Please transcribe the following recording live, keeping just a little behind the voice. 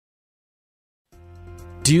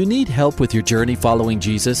Do you need help with your journey following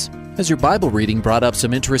Jesus? Has your Bible reading brought up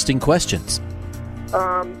some interesting questions?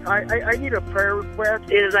 I need a prayer request.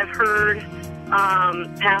 I've heard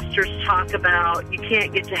pastors talk about you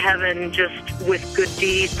can't get to heaven just with good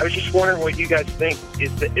deeds. I was just wondering what you guys think.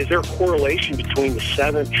 Is there a correlation between the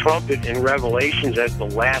seventh trumpet in Revelations as the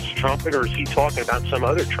last trumpet, or is he talking about some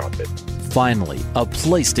other trumpet? Finally, a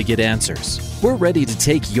place to get answers. We're ready to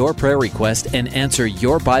take your prayer request and answer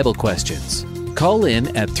your Bible questions. Call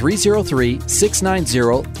in at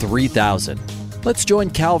 303-690-3000. Let's join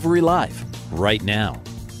Calvary Live right now.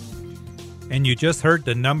 And you just heard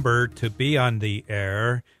the number to be on the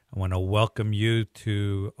air. I want to welcome you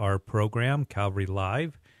to our program, Calvary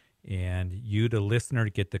Live. And you, the listener,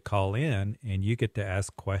 get to call in and you get to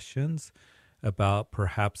ask questions about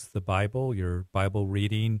perhaps the Bible, your Bible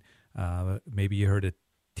reading. Maybe you heard a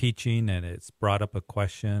teaching and it's brought up a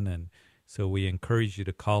question. And so we encourage you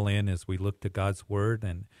to call in as we look to God's Word.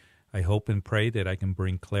 And I hope and pray that I can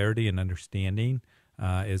bring clarity and understanding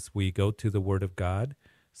as we go to the Word of God.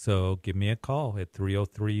 So give me a call at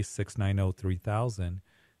 303-690-3000.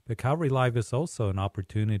 But Calvary Live is also an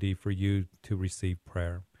opportunity for you to receive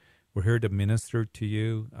prayer. We're here to minister to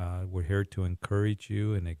you. We're here to encourage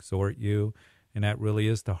you and exhort you. And that really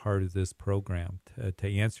is the heart of this program,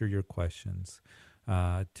 to answer your questions,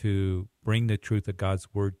 to bring the truth of God's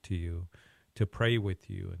Word to you, to pray with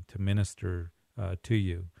you, and to minister to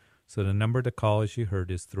you. So the number to call, as you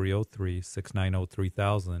heard, is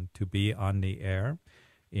 303-690-3000 to be on the air.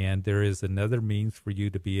 And there is another means for you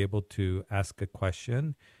to be able to ask a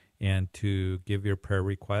question and to give your prayer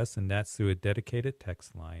request, and that's through a dedicated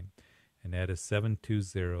text line. And that is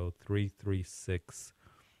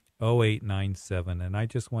 720-336-0897. And I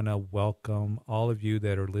just want to welcome all of you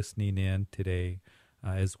that are listening in today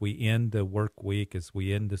as we end the work week, as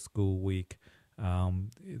we end the school week.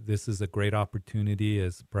 This is a great opportunity,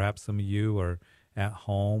 as perhaps some of you are at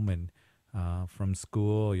home and from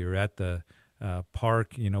school. You're at the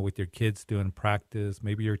park, with your kids doing practice.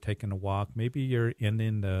 Maybe you're taking a walk. Maybe you're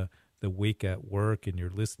ending the week at work and you're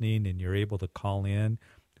listening and you're able to call in.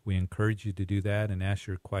 We encourage you to do that and ask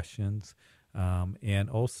your questions. And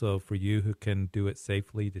also for you who can do it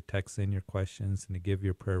safely, to text in your questions and to give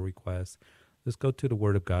your prayer requests. Let's go to the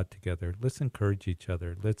Word of God together. Let's encourage each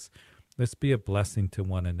other. Let's be a blessing to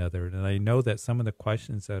one another. And I know that some of the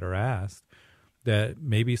questions that are asked, that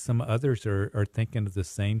maybe some others are thinking of the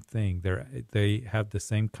same thing. They have the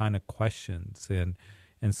same kind of questions. And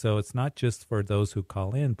so it's not just for those who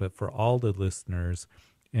call in, but for all the listeners.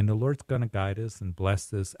 And the Lord's going to guide us and bless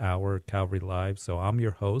this hour of Calvary Live. So I'm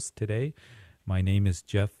your host today. My name is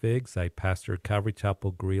Jeff Figs. I pastor Calvary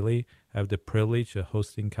Chapel Greeley. I have the privilege of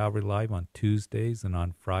hosting Calvary Live on Tuesdays and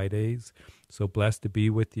on Fridays. So blessed to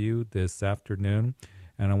be with you this afternoon.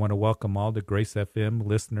 And I want to welcome all the Grace FM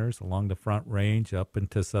listeners along the Front Range up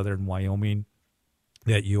into southern Wyoming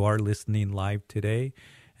that you are listening live today.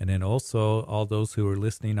 And then also all those who are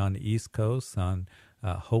listening on the East Coast on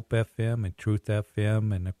Hope FM and Truth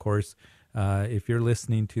FM. And, of course, if you're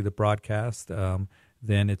listening to the broadcast,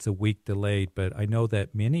 then it's a week delayed. But I know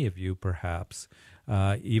that many of you, perhaps,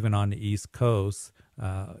 even on the East Coast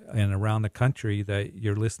and around the country, that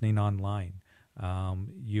you're listening online.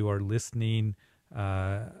 You are listening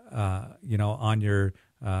on your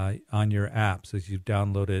apps as you've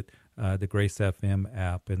downloaded the Grace FM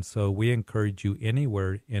app. And so we encourage you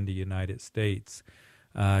anywhere in the United States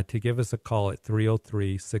to give us a call at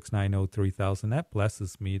 303-690-3000. That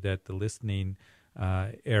blesses me that the listening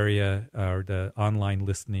area or the online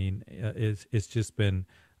listening it's just been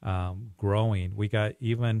growing. We got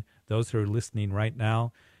even those who are listening right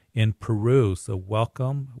now in Peru. So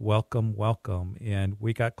welcome. And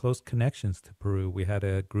we got close connections to Peru. We had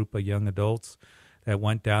a group of young adults that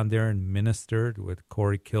went down there and ministered with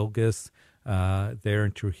Corey Kilgus there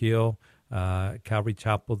in Trujillo, Calvary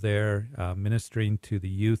Chapel there, ministering to the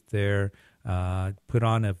youth there, put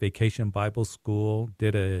on a vacation Bible school,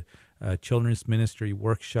 did a children's ministry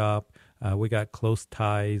workshop. We got close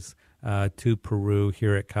ties to Peru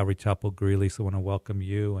here at Calvary Chapel Greeley. So I want to welcome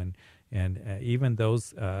you and even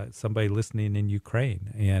those, somebody listening in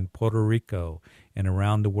Ukraine and Puerto Rico and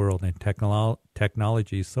around the world. And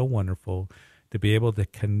technology is so wonderful to be able to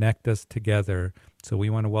connect us together. So we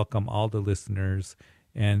want to welcome all the listeners,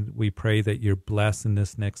 and we pray that you're blessed in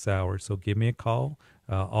this next hour. So give me a call.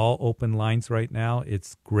 All open lines right now.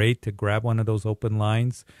 It's great to grab one of those open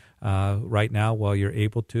lines right now while you're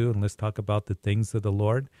able to, and let's talk about the things of the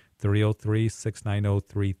Lord.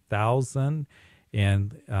 303-690-3000.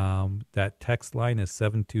 And that text line is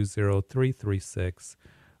 720-336-0897.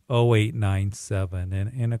 0897.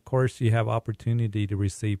 And of course, you have opportunity to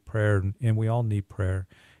receive prayer, and we all need prayer.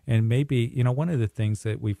 And maybe, one of the things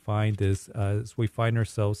that we find is as we find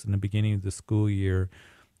ourselves in the beginning of the school year,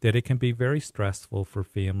 that it can be very stressful for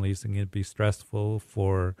families, and it can be stressful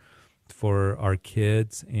for our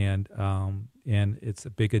kids, and it's a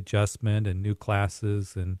big adjustment and new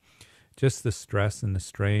classes, and just the stress and the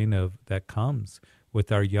strain of that comes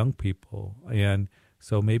with our young people. And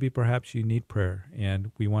so maybe perhaps you need prayer,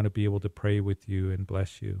 and we want to be able to pray with you and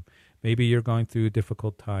bless you. Maybe you're going through a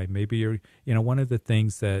difficult time. Maybe you're, one of the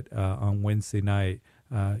things that on Wednesday night,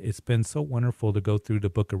 it's been so wonderful to go through the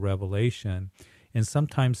book of Revelation. And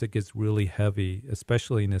sometimes it gets really heavy,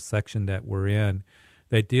 especially in the section that we're in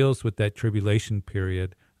that deals with that tribulation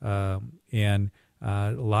period. And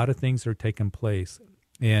a lot of things are taking place.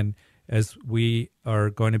 And as we are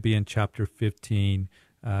going to be in chapter 15,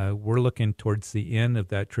 we're looking towards the end of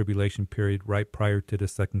that tribulation period right prior to the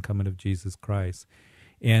second coming of Jesus Christ.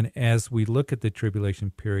 And as we look at the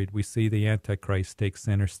tribulation period, we see the Antichrist take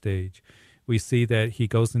center stage. We see that he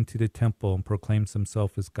goes into the temple and proclaims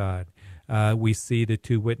himself as God. We see the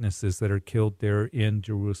two witnesses that are killed there in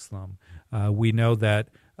Jerusalem. We know that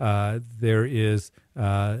there is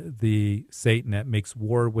the Satan that makes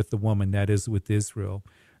war with the woman, that is with Israel.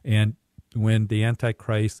 And when the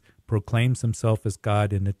Antichrist proclaims himself as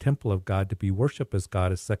God in the temple of God to be worshipped as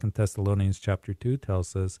God, as 2 Thessalonians chapter 2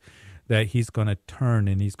 tells us, that he's going to turn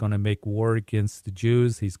and he's going to make war against the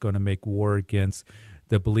Jews. He's going to make war against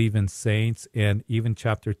the believing saints. And even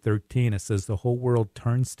chapter 13, it says the whole world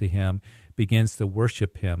turns to him, begins to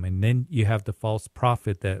worship him. And then you have the false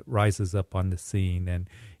prophet that rises up on the scene,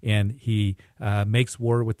 and he makes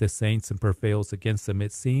war with the saints and prevails against them.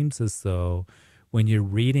 It seems as though when you're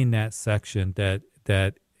reading that section that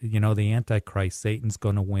the Antichrist, Satan's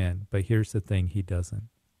going to win. But here's the thing, he doesn't.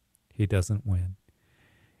 He doesn't win.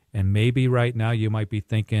 And maybe right now you might be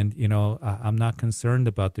thinking, I'm not concerned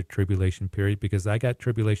about the tribulation period because I got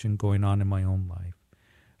tribulation going on in my own life.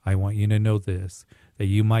 I want you to know this, that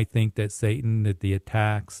you might think that Satan, that the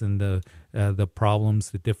attacks and the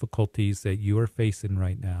problems, the difficulties that you are facing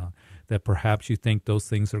right now, that perhaps you think those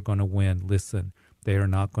things are going to win. Listen, they are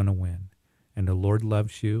not going to win. And the Lord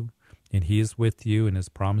loves you, and he is with you, and his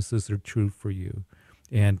promises are true for you.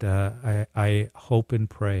 And I hope and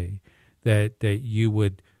pray that you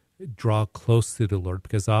would draw close to the Lord,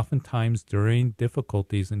 because oftentimes during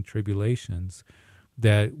difficulties and tribulations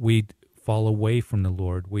that we fall away from the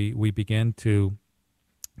Lord. We begin to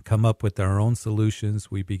come up with our own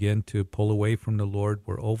solutions. We begin to pull away from the Lord.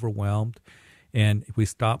 We're overwhelmed, and we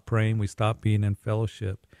stop praying. We stop being in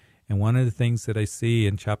fellowship. And one of the things that I see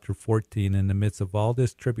in chapter 14, in the midst of all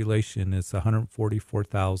this tribulation, is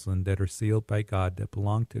 144,000 that are sealed by God, that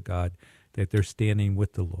belong to God, that they're standing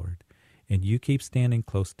with the Lord. And you keep standing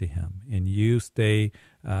close to him, and you stay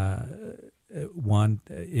one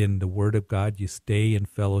in the Word of God. You stay in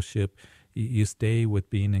fellowship. You stay with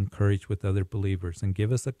being encouraged with other believers. And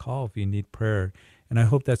give us a call if you need prayer. And I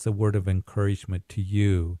hope that's a word of encouragement to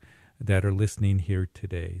you that are listening here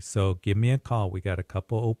today. So give me a call. We got a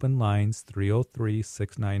couple open lines,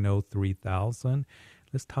 303-690-3000.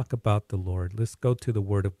 Let's talk about the Lord. Let's go to the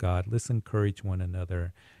Word of God. Let's encourage one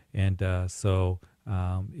another. And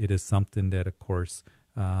it is something that, of course,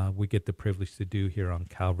 we get the privilege to do here on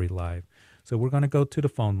Calvary Live. So we're going to go to the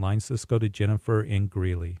phone lines. Let's go to Jennifer in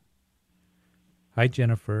Greeley. Hi,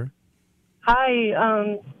 Jennifer.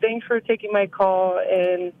 Hi. Thanks for taking my call.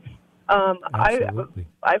 And Absolutely.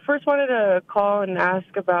 I first wanted to call and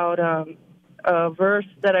ask about a verse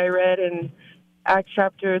that I read in Acts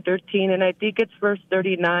chapter 13, and I think it's verse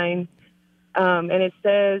 39. And it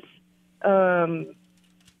says,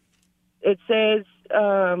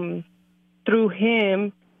 through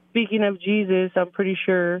him, speaking of Jesus, I'm pretty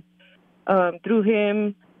sure, through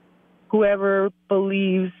him, whoever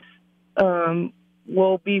believes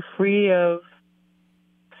will be free of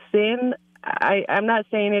sin. I'm not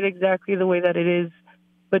saying it exactly the way that it is,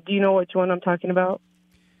 but do you know which one I'm talking about?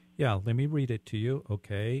 Yeah, let me read it to you,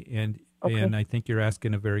 okay? And Okay. I think you're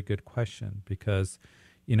asking a very good question because,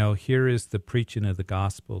 here is the preaching of the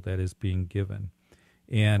gospel that is being given.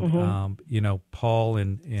 And, Paul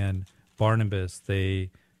and Barnabas,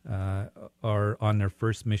 they are on their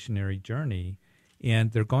first missionary journey,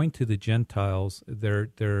 and they're going to the Gentiles.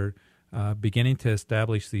 They're beginning to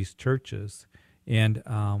establish these churches. And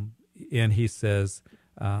he says,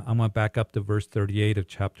 I'm going to back up to verse 38 of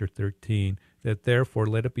chapter 13, that therefore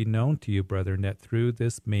let it be known to you, brethren, that through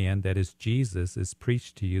this man, that is Jesus, is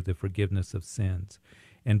preached to you the forgiveness of sins.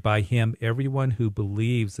 And by him everyone who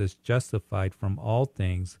believes is justified from all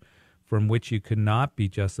things from which you could not be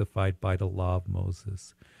justified by the law of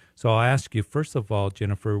Moses. So I'll ask you, first of all,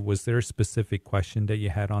 Jennifer, was there a specific question that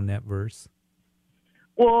you had on that verse?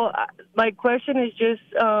 Well, my question is just,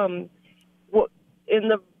 what in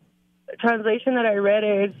the translation that I read,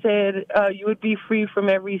 it said you would be free from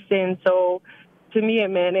every sin. So to me, it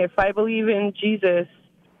meant if I believe in Jesus,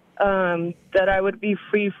 that I would be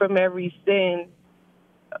free from every sin.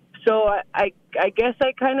 So I guess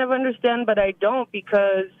I kind of understand, but I don't,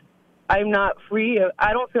 because I'm not free.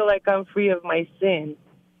 I don't feel like I'm free of my sin.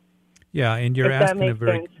 Yeah, and you're if asking that a makes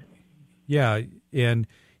very sense. Yeah, and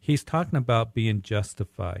he's talking about being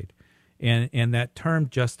justified, and that term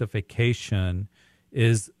justification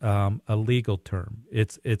is a legal term.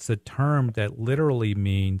 It's a term that literally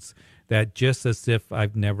means that just as if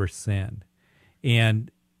I've never sinned,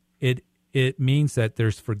 and it means that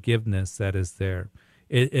there's forgiveness that is there.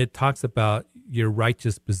 It talks about your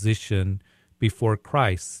righteous position before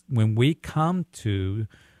Christ. When we come to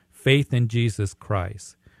faith in Jesus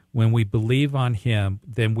Christ, when we believe on him,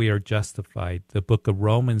 then we are justified. The book of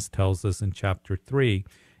Romans tells us in chapter 3,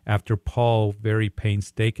 after Paul very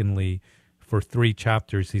painstakingly for 3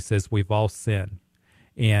 chapters, he says we've all sinned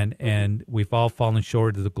and we've all fallen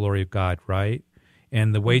short of the glory of God, right?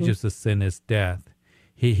 And the wages of sin is death.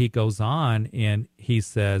 He goes on and he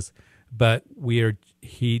says, but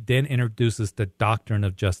he then introduces the doctrine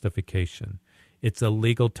of justification. It's a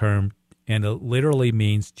legal term, and it literally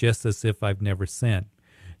means just as if I've never sinned.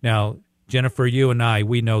 Now, Jennifer, you and I,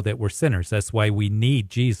 we know that we're sinners. That's why we need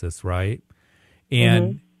Jesus, right?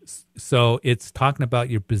 And so it's talking about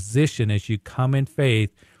your position as you come in faith.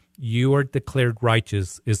 You are declared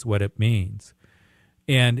righteous is what it means.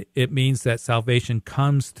 And it means that salvation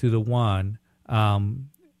comes to the one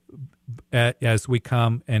as we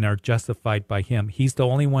come and are justified by him. He's the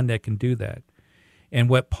only one that can do that. And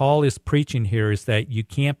what Paul is preaching here is that you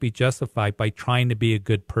can't be justified by trying to be a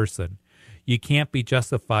good person. You can't be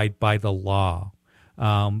justified by the law,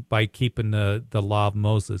 by keeping the law of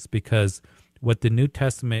Moses, because what the New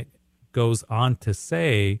Testament goes on to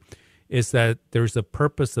say is that there's a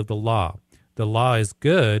purpose of the law. The law is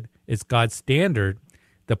good. It's God's standard.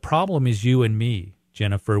 The problem is you and me,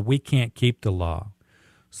 Jennifer. We can't keep the law.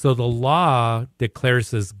 So the law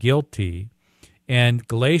declares us guilty, and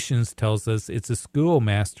Galatians tells us it's a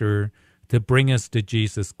schoolmaster to bring us to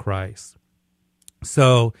Jesus Christ.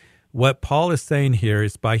 So what Paul is saying here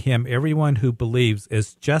is by him, everyone who believes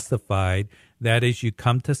is justified. That is, you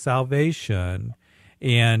come to salvation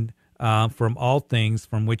and from all things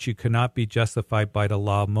from which you cannot be justified by the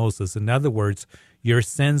law of Moses. In other words, your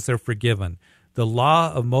sins are forgiven. The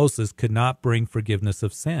law of Moses could not bring forgiveness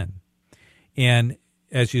of sin. And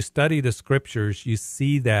as you study the scriptures, you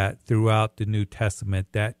see that throughout the New Testament,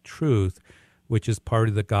 that truth, which is part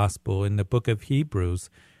of the gospel. In the book of Hebrews,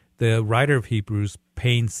 the writer of Hebrews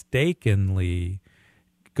painstakingly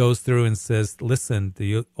goes through and says, listen,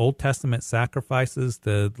 the Old Testament sacrifices,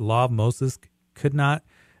 the law of Moses could not,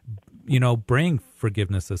 bring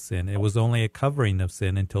forgiveness of sin. It was only a covering of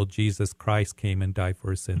sin until Jesus Christ came and died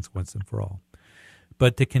for his sins once and for all.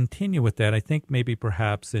 But to continue with that, I think maybe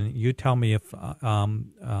perhaps, and you tell me if,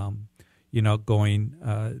 going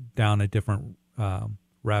down a different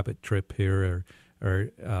rabbit trip here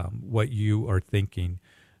or what you are thinking,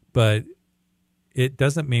 but it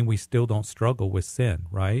doesn't mean we still don't struggle with sin,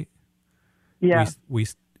 right? Yeah.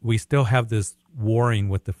 We still have this warring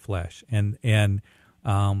with the flesh, and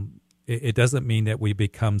it doesn't mean that we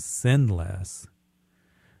become sinless.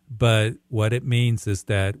 But what it means is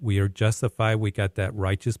that we are justified. We got that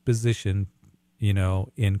righteous position,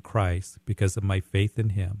 in Christ because of my faith in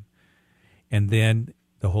him. And then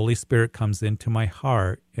the Holy Spirit comes into my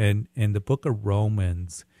heart. And the book of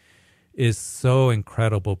Romans is so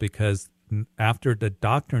incredible because after the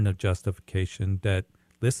doctrine of justification that,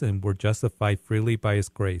 listen, we're justified freely by his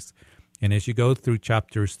grace. And as you go through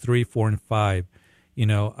chapters 3, 4, and 5,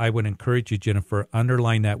 I would encourage you, Jennifer,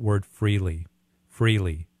 underline that word freely.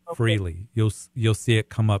 Freely. You'll see it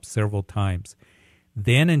come up several times.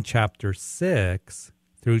 Then in chapter 6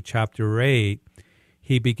 through chapter 8,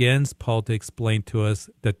 he begins, Paul, to explain to us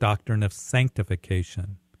the doctrine of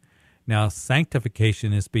sanctification. Now,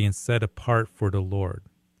 sanctification is being set apart for the Lord.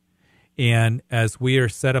 And as we are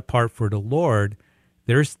set apart for the Lord,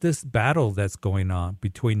 there's this battle that's going on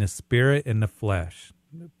between the spirit and the flesh.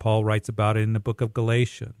 Paul writes about it in the book of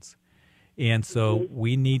Galatians. And so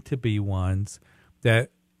we need to be ones that,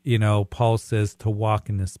 Paul says to walk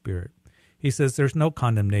in the Spirit. He says there's no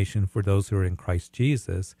condemnation for those who are in Christ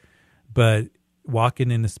Jesus, but walking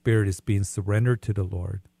in the Spirit is being surrendered to the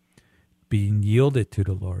Lord, being yielded to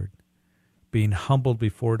the Lord, being humbled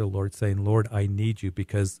before the Lord, saying, Lord, I need you,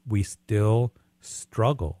 because we still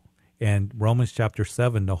struggle. And Romans chapter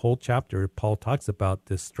 7, the whole chapter, Paul talks about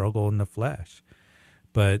this struggle in the flesh.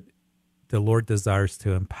 But the Lord desires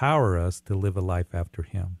to empower us to live a life after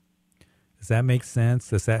him. Does that make sense?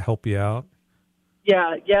 Does that help you out?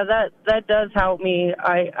 Yeah, that does help me.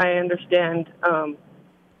 I understand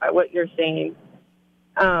what you're saying.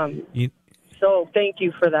 So thank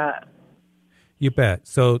you for that. You bet.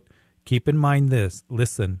 So keep in mind this.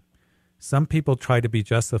 Listen, some people try to be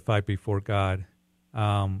justified before God,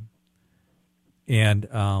 and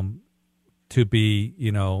to be,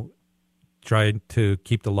 trying to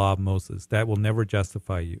keep the law of Moses. That will never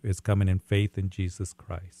justify you. It's coming in faith in Jesus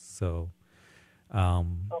Christ. So,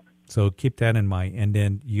 so keep that in mind, and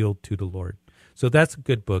then yield to the Lord. So that's a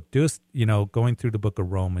good book. Just, going through the book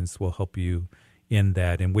of Romans will help you in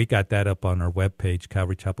that. And we got that up on our webpage,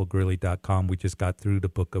 CalvaryChapelGreeley.com. We just got through the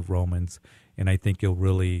book of Romans, and I think it'll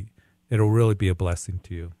really be a blessing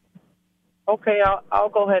to you. Okay, I'll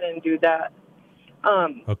go ahead and do that.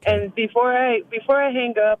 Okay. And before I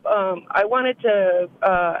hang up, I wanted to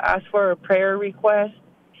ask for a prayer request.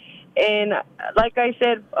 And like I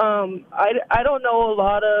said, I don't know a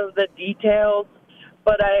lot of the details,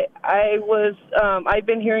 but I've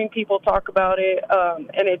been hearing people talk about it,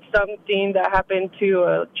 and it's something that happened to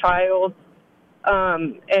a child,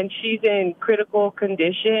 and she's in critical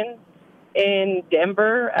condition in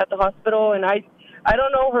Denver at the hospital. And I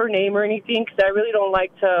don't know her name or anything because I really don't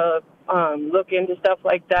like to look into stuff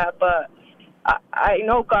like that, but I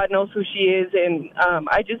know God knows who she is, and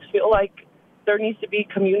I just feel like there needs to be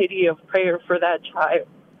community of prayer for that child.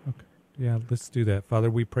 Okay. Yeah, let's do that.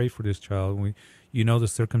 Father, we pray for this child. You know the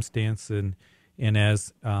circumstance, and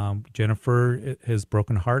as Jennifer is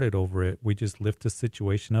brokenhearted over it, we just lift the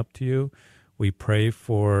situation up to you. We pray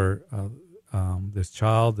for this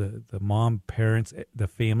child, the mom, parents, the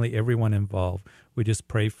family, everyone involved. We just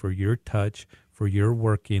pray for your touch, for your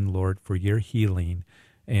working, Lord, for your healing,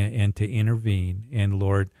 and to intervene. And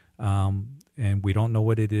Lord, and we don't know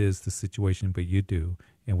what it is, the situation, but you do.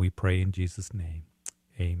 And we pray in Jesus' name.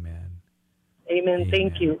 Amen. Amen.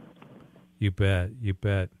 Thank you. You bet.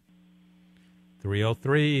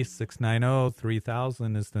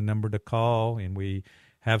 303-690-3000 is the number to call. And we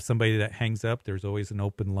have somebody that hangs up. There's always an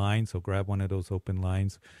open line, so grab one of those open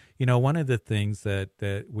lines. One of the things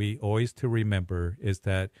that we always to remember is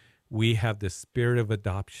that we have the spirit of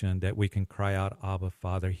adoption, that we can cry out, Abba,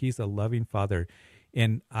 Father. He's a loving Father.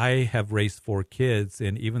 And I have raised 4 kids,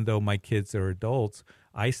 and even though my kids are adults,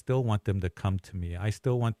 I still want them to come to me. I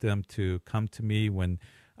still want them to come to me when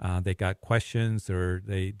they got questions, or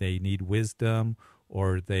they need wisdom,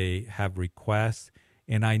 or they have requests.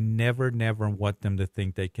 And I never want them to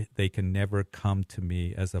think they can never come to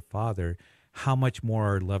me as a father. How much more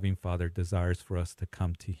our loving Father desires for us to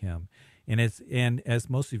come to him. And as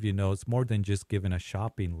most of you know, it's more than just giving a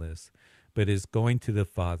shopping list, but is going to the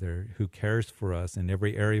Father who cares for us in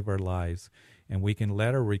every area of our lives. And we can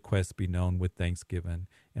let our requests be known with thanksgiving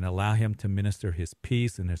and allow him to minister his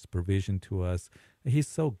peace and his provision to us. He's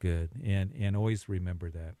so good, and always remember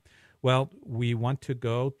that. Well, we want to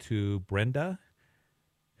go to Brenda,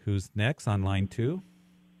 who's next on line 2.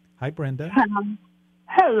 Hi, Brenda.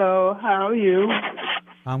 Hello, how are you?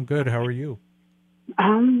 I'm good. How are you?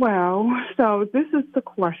 I'm well. So this is the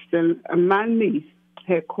question. My niece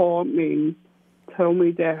had called me, told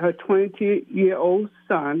me that her 20-year-old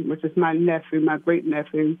son, which is my nephew, my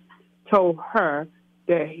great-nephew, told her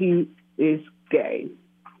that he is gay.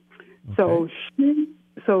 Okay.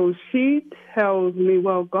 So she tells me,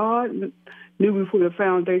 well, God knew before the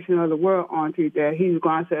foundation of the world, Auntie, that he was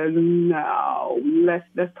going to say, no,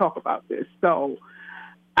 let's talk about this. So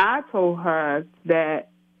I told her that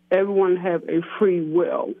everyone have a free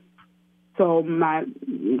will. So my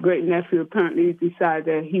great-nephew apparently decided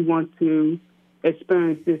that he wants to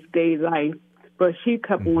experience this gay life. But she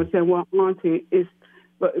kept on saying, well, Auntie,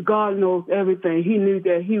 but God knows everything. He knew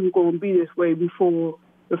that he was going to be this way before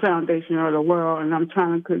the foundation of the world, and I'm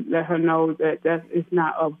trying to let her know that is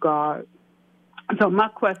not of God. So my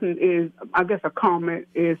question is, I guess a comment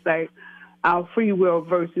is like our free will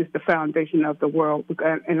versus the foundation of the world.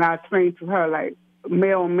 And I explained to her, like,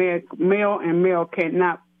 male and male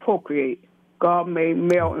cannot procreate. God made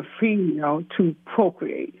male and female to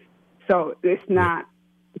procreate. So it's not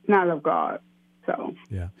of God. So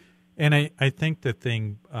yeah. And I think the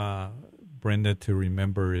thing, Brenda, to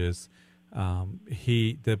remember is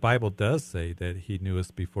the Bible does say that he knew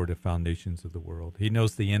us before the foundations of the world. He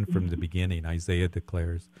knows the end from the beginning, Isaiah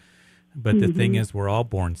declares. But the thing is, we're all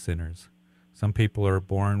born sinners. Some people are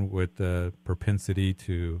born with the propensity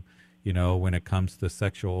to, when it comes to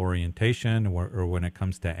sexual orientation, or when it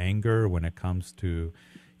comes to anger, when it comes to,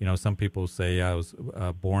 some people say I was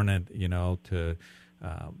born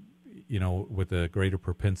with a greater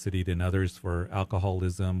propensity than others for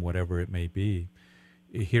alcoholism, whatever it may be.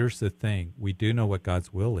 Here's the thing. We do know what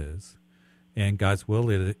God's will is. And God's will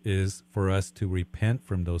is for us to repent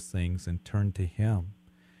from those things and turn to Him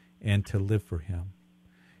and to live for Him.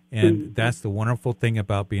 And that's the wonderful thing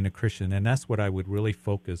about being a Christian. And that's what I would really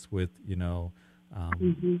focus with, your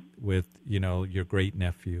great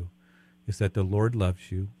nephew, is that the Lord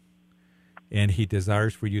loves you and He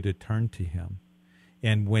desires for you to turn to Him.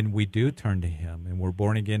 And when we do turn to Him and we're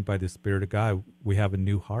born again by the Spirit of God, we have a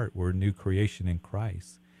new heart. We're a new creation in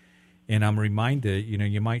Christ. And I'm reminded,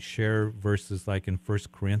 you might share verses like in 1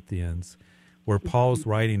 Corinthians where Paul's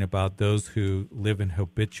writing about those who live in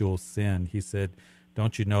habitual sin. He said,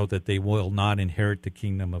 don't you know that they will not inherit the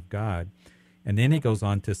kingdom of God? And then he goes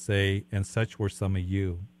on to say, and such were some of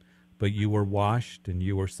you. But you were washed and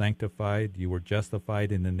you were sanctified. You were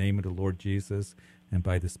justified in the name of the Lord Jesus and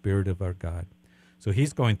by the Spirit of our God. So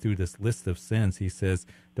he's going through this list of sins. He says,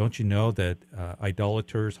 don't you know that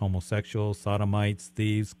idolaters, homosexuals, sodomites,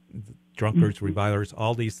 thieves, drunkards, revilers,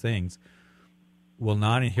 all these things will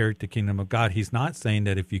not inherit the kingdom of God? He's not saying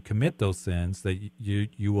that if you commit those sins that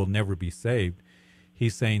you will never be saved.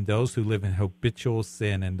 He's saying those who live in habitual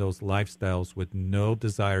sin and those lifestyles with no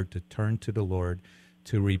desire to turn to the Lord,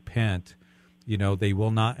 to repent, they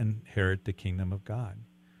will not inherit the kingdom of God.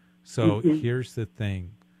 So here's the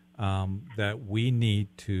thing. That we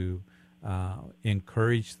need to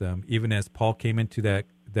encourage them, even as Paul came into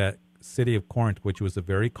that city of Corinth, which was a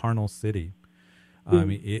very carnal city.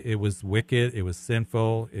 It was wicked, it was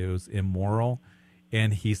sinful, it was immoral,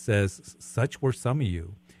 and he says, such were some of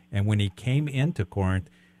you. And when he came into Corinth,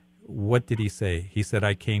 what did he say? He said,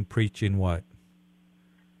 I came preaching what?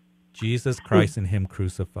 Jesus Christ and Him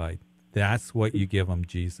crucified. That's what you give them,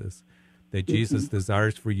 Jesus. That Jesus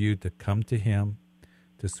desires for you to come to Him,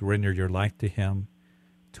 to surrender your life to Him,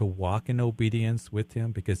 to walk in obedience with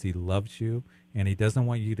Him because He loves you and He doesn't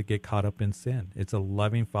want you to get caught up in sin. It's a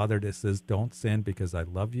loving Father that says, don't sin because I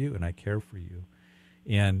love you and I care for you.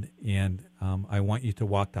 And I want you to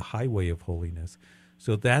walk the highway of holiness.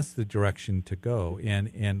 So that's the direction to go.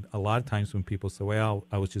 And a lot of times when people say, well,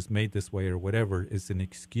 I was just made this way or whatever, it's an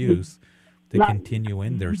excuse to continue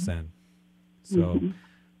in their sin. So...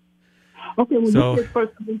 Okay, when you said 1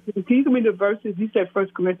 Corinthians, can you give me the verses? You said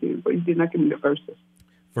 1 Corinthians, but you did not give me the verses.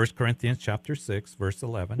 1 Corinthians chapter 6, verse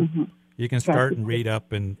 11. You can start and read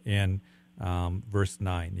up in verse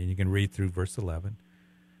 9, and you can read through verse 11.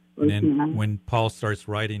 And then when Paul starts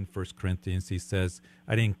writing 1 Corinthians, he says,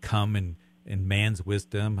 I didn't come in man's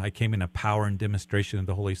wisdom. I came in a power and demonstration of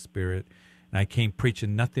the Holy Spirit. And I came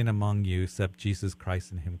preaching nothing among you except Jesus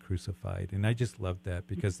Christ and Him crucified. And I just love that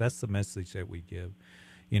because that's the message that we give.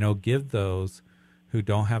 Give those who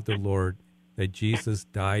don't have the Lord that Jesus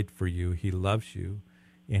died for you. He loves you,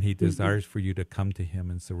 and He desires for you to come to Him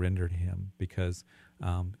and surrender to Him because,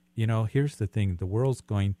 here's the thing. The world's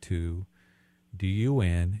going to do you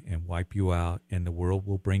in and wipe you out, and the world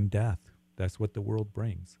will bring death. That's what the world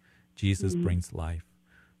brings. Jesus brings life.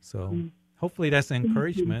 So hopefully that's an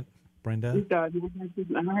encouragement, Brenda. It does.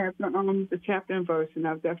 I have the chapter and verse, and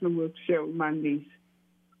I definitely will share with my niece.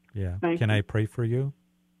 Yeah. Can I pray for you?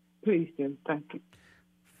 Please do. Thank you.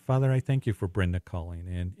 Father, I thank you for Brenda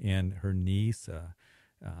calling and her niece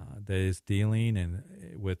that is dealing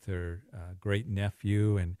with her great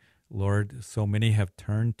nephew. And Lord, so many have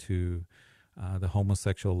turned to the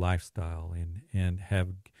homosexual lifestyle and have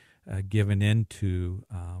given into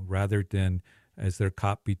rather than as they're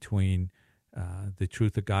caught between the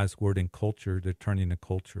truth of God's word and culture, they're turning to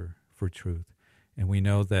culture for truth. And we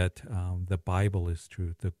know that the Bible is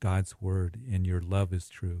truth, that God's word and your love is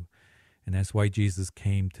true. And that's why Jesus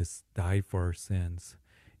came to die for our sins.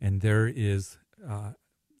 And there is,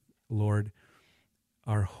 Lord,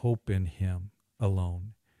 our hope in Him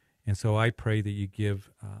alone. And so I pray that you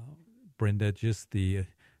give Brenda just the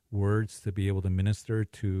words to be able to minister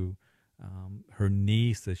to her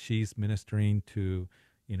niece as she's ministering to,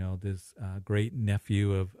 this great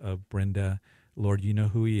nephew of Brenda. Lord, you know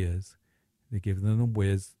who he is. They give them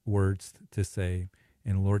the words to say,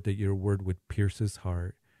 and Lord, that your word would pierce his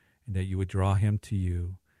heart, and that you would draw him to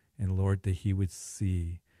you, and Lord, that he would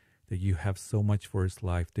see that you have so much for his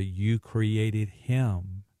life, that you created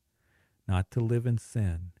him not to live in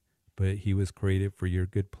sin, but he was created for your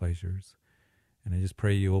good pleasures. And I just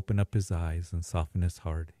pray you open up his eyes and soften his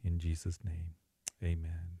heart in Jesus' name.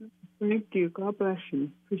 Amen. Thank you. God bless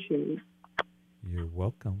you. Appreciate it. You're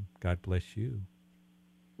welcome. God bless you.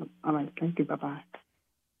 All right. Thank you. Bye-bye.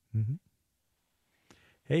 Mm-hmm.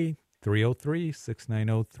 Hey,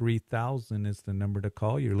 303-690-3000 is the number to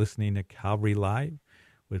call. You're listening to Calvary Live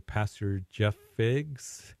with Pastor Jeff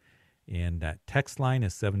Figs. And that text line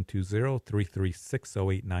is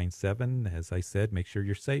 720-336-0897. As I said, make sure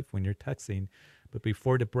you're safe when you're texting. But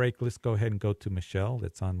before the break, let's go ahead and go to Michelle.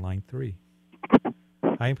 That's on line 3.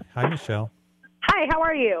 Hi, Michelle. Hi, how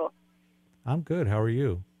are you? I'm good. How are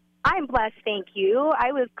you? I'm blessed, thank you.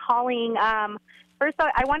 I was calling. First,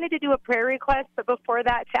 I wanted to do a prayer request, but before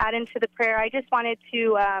that, to add into the prayer, I just wanted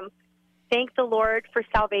to thank the Lord for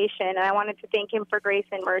salvation, and I wanted to thank Him for grace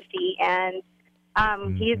and mercy. And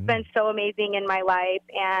He's been so amazing in my life.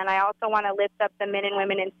 And I also want to lift up the men and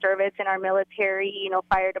women in service in our military,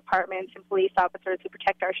 fire departments and police officers who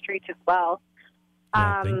protect our streets as well.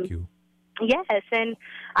 Thank you. Yes, and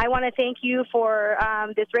I want to thank you for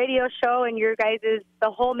this radio show and your guys' the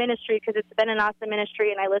whole ministry, because it's been an awesome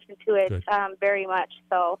ministry, and I listen to it very much.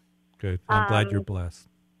 So good. I'm glad you're blessed.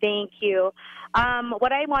 Thank you.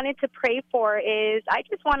 What I wanted to pray for is I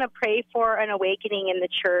just want to pray for an awakening in the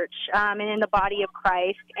church and in the body of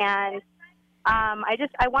Christ. And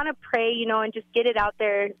I want to pray, and just get it out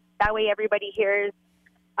there. That way everybody hears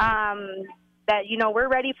that, we're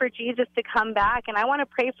ready for Jesus to come back. And I want to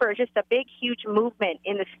pray for just a big, huge movement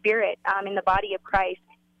in the spirit, in the body of Christ.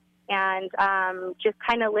 And just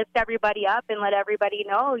kind of lift everybody up and let everybody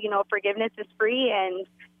know, forgiveness is free. And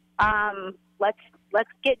let's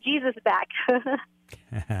get Jesus back.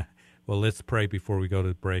 Well, let's pray before we go to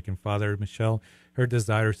the break. And Father, Michelle, her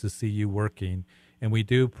desire is to see you working. And we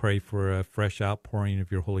do pray for a fresh outpouring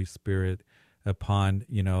of your Holy Spirit upon,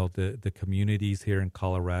 the communities here in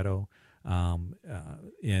Colorado,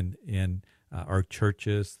 in our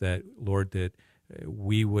churches, that, Lord, that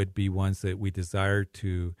we would be ones that we desire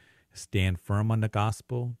to stand firm on the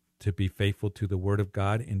gospel, to be faithful to the word of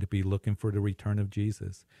God, and to be looking for the return of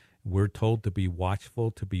Jesus. We're told to be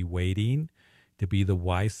watchful, to be waiting, to be the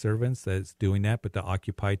wise servants that's doing that, but to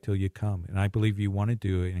occupy till you come. And I believe you want to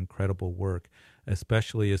do an incredible work,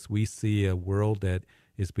 especially as we see a world that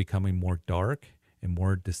is becoming more dark and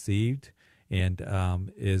more deceived, and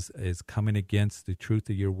is coming against the truth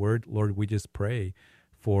of your word. Lord, we just pray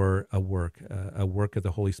for a work of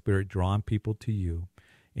the Holy Spirit drawing people to you,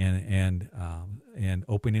 and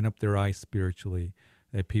opening up their eyes spiritually,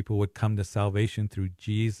 that people would come to salvation through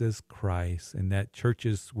Jesus Christ, and that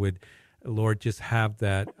churches would, Lord, just have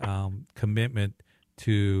that commitment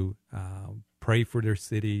to pray for their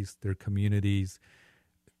cities, their communities,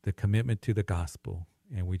 the commitment to the gospel.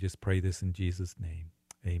 And we just pray this in Jesus' name.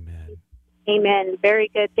 Amen. Amen. Very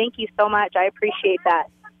good. Thank you so much. I appreciate that.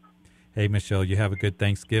 Hey, Michelle, you have a good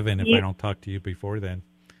Thanksgiving if I don't talk to you before then.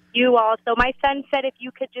 You also. My son said if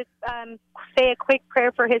you could just say a quick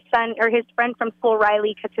prayer for his son or his friend from school,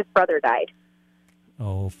 Riley, because his brother died.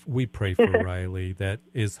 Oh, we pray for Riley. That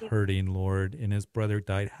is hurting, Lord, and his brother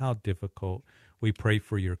died. How difficult. We pray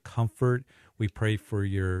for your comfort. We pray for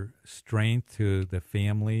your strength to the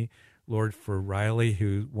family. Lord, for Riley,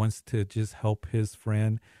 who wants to just help his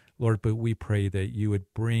friend. Lord, but we pray that you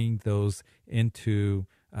would bring those into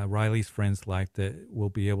Riley's friend's life that will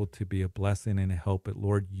be able to be a blessing and a help. But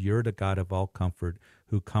Lord, you're the God of all comfort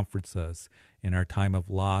who comforts us in our time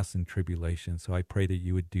of loss and tribulation. So I pray that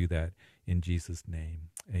you would do that in Jesus' name.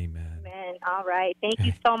 Amen. Amen. All right. Thank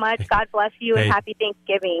you so much. God bless you and happy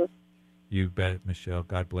Thanksgiving. You bet, Michelle.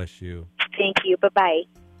 God bless you. Thank you. Bye-bye.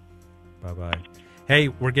 Bye-bye. Hey,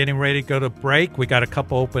 we're getting ready to go to break. We got a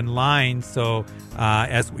couple open lines. So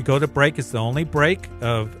as we go to break, it's the only break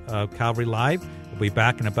of Calvary Live. We'll be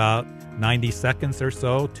back in about 90 seconds or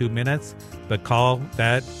so, 2 minutes. But call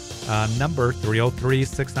that number,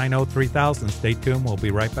 303-690-3000. Stay tuned. We'll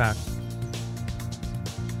be right back.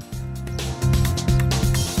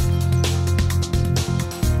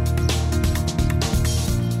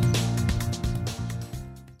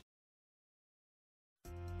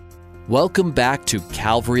 Welcome back to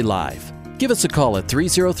Calvary Live. Give us a call at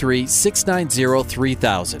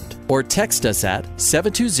 303-690-3000 or text us at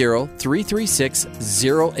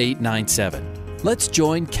 720-336-0897. Let's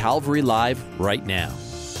join Calvary Live right now.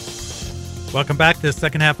 Welcome back to the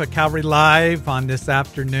second half of Calvary Live on this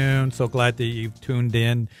afternoon. So glad that you've tuned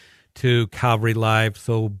in to Calvary Live.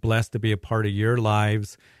 So blessed to be a part of your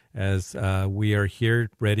lives as we are here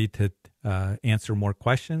ready to answer more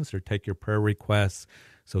questions or take your prayer requests.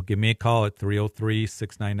 So give me a call at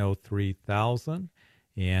 303-690-3000,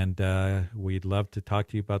 and we'd love to talk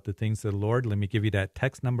to you about the things of the Lord. Let me give you that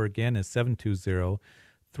text number again. It's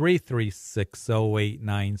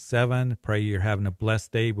 720-336-0897. Pray you're having a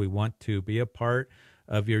blessed day. We want to be a part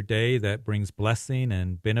of your day that brings blessing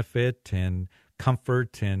and benefit and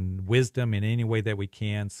comfort and wisdom in any way that we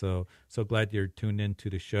can. So glad you're tuned into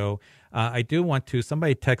the show. I do want to,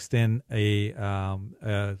 somebody text in a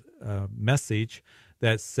message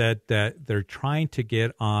that said that they're trying to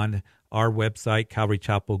get on our website, Calvary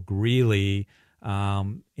Chapel Greeley,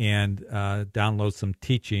 and download some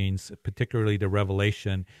teachings, particularly the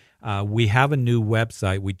Revelation. We have a new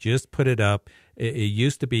website. We just put it up. It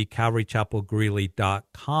used to be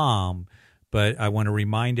calvarychapelgreeley.com, but I want to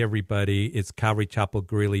remind everybody it's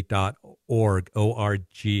calvarychapelgreeley.org,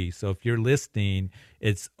 O-R-G. So if you're listening,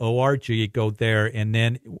 it's O-R-G. Go there, and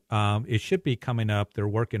then it should be coming up. They're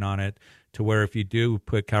working on it to where if you do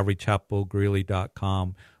put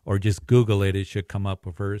calvarychapelgreeley.com or just Google it, it should come up.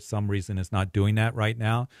 For some reason, it's not doing that right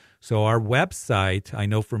now. So our website, I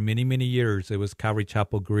know for many, many years, it was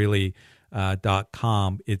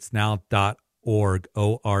calvarychapelgreeley.com. It's now .org,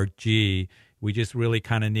 O-R-G. We just really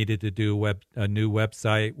kind of needed to do a new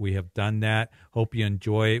website. We have done that. Hope you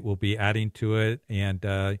enjoy it. We'll be adding to it.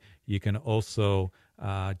 And you can also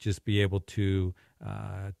just be able to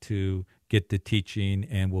get the teaching,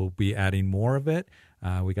 and we'll be adding more of it.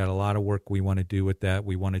 We got a lot of work we want to do with that.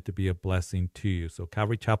 We want it to be a blessing to you. So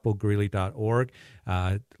calvarychapelgreeley.org.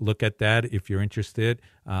 Look at that if you're interested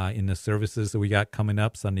in the services that we got coming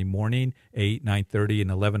up Sunday morning, 8, 9:30, and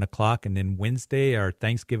 11 o'clock. And then Wednesday, our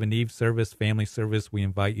Thanksgiving Eve service, family service, we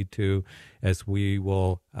invite you to, as we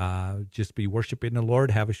will just be worshiping the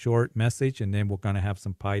Lord, have a short message, and then we're going to have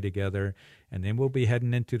some pie together. And then we'll be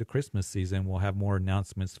heading into the Christmas season. We'll have more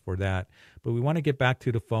announcements for that. But we want to get back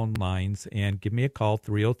to the phone lines, and give me a call.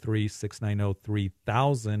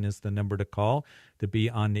 303-690-3000 is the number to call to be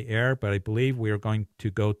on the air. But I believe we are going to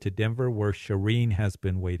go to Denver, where Shireen has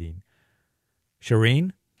been waiting.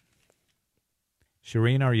 Shireen?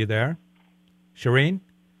 Shireen, are you there? Shireen?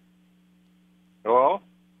 Hello?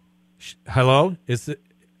 Hello? Is it?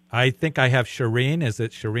 I think I have Shireen. Is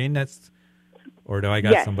it Shireen that's, or do I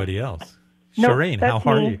got somebody else? Nope, Shireen, how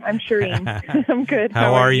are you? I'm Shireen. I'm good.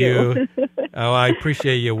 How are you? Oh, I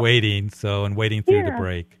appreciate you waiting. And waiting through the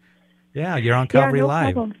break. Yeah, you're on Calvary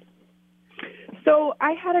Live. Problem. So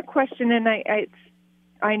I had a question, and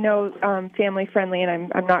I know family friendly,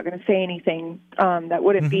 and I'm not going to say anything that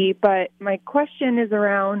wouldn't be. But my question is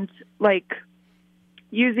around like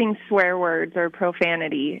using swear words or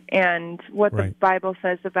profanity, and what the Bible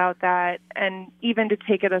says about that, and even to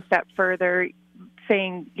take it a step further,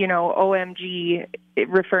 saying, OMG,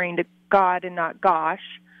 referring to God and not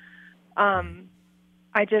gosh.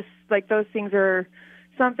 I just, like, those things are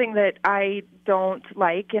something that I don't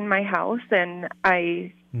like in my house, and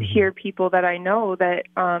I hear people that I know that,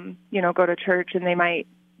 go to church, and they might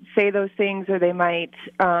say those things, or they might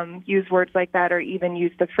use words like that, or even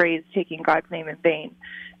use the phrase taking God's name in vain.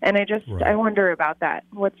 And I wonder about that.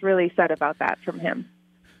 What's really said about that from him?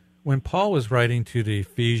 When Paul was writing to the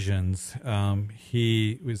Ephesians,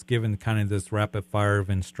 he was given kind of this rapid fire of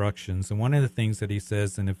instructions. And one of the things that he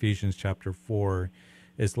says in Ephesians chapter 4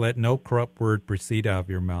 is, let no corrupt word proceed out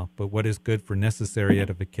of your mouth, but what is good for necessary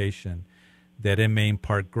edification, that it may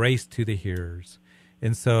impart grace to the hearers.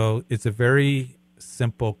 And so it's a very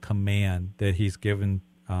simple command that he's given,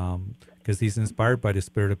 because he's inspired by the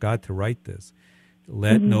Spirit of God to write this.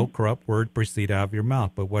 Let no corrupt word proceed out of your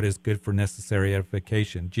mouth, but what is good for necessary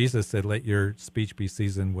edification. Jesus said, let your speech be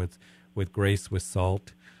seasoned with grace, with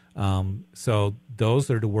salt. So those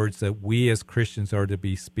are the words that we as Christians are to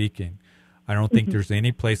be speaking. I don't think there's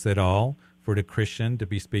any place at all for the Christian to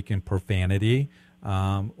be speaking profanity,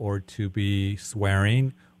 or to be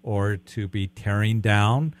swearing, or to be tearing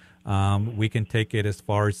down. We can take it as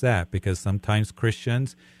far as that, because sometimes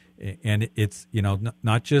Christians, and it's,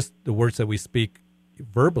 not just the words that we speak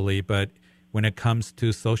verbally, but when it comes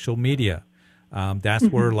to social media, that's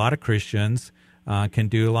where a lot of Christians can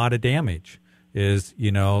do a lot of damage, is,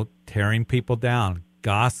 tearing people down,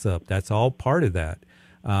 gossip. That's all part of that.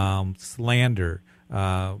 Slander,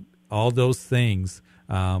 all those things,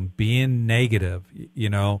 being negative,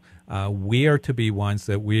 we are to be ones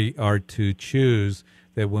that we are to choose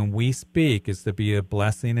that when we speak is to be a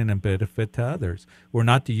blessing and a benefit to others. We're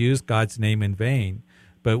not to use God's name in vain,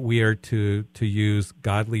 but we are to use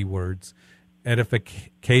godly words.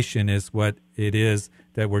 Edification is what it is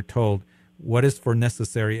that we're told. What is for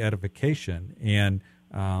necessary edification? And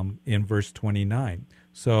in verse 29.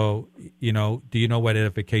 So, do you know what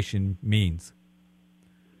edification means?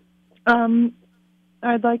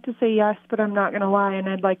 I'd like to say yes, but I'm not going to lie, and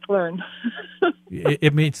I'd like to learn.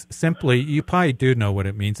 It means simply, you probably do know what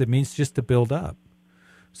it means. It means just to build up.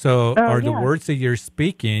 So the words that you're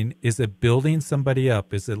speaking, is it building somebody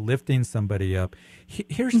up? Is it lifting somebody up?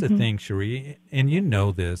 Here's the thing, Cherie, and you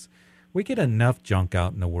know this. We get enough junk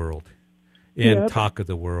out in the world. and talk of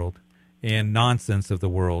the world and nonsense of the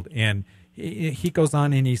world. And he goes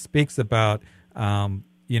on and he speaks about,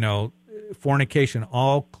 fornication,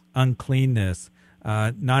 all uncleanness,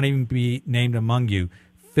 not even be named among you,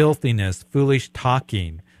 filthiness, foolish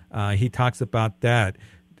talking. He talks about that,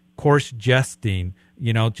 coarse jesting,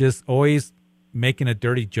 just always making a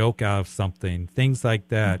dirty joke out of something, things like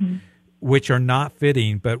that, which are not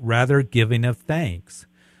fitting, but rather giving of thanks.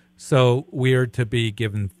 So we are to be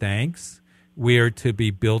giving thanks. We are to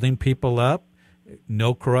be building people up.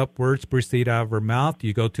 No corrupt words proceed out of our mouth.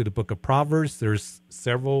 You go to the book of Proverbs. There's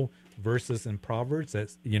several verses in Proverbs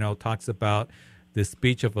that, talks about the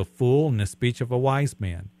speech of a fool and the speech of a wise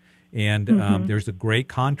man. And there's a great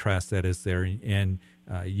contrast that is there. And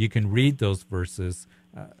you can read those verses,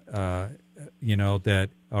 that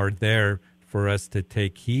are there for us to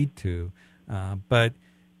take heed to. But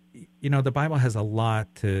the Bible has a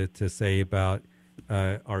lot to say about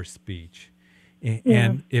our speech.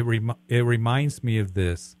 And it reminds me of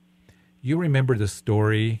this. You remember the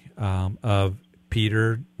story of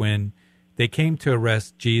Peter when they came to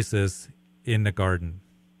arrest Jesus in the garden.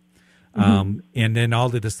 And then all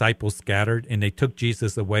the disciples scattered, and they took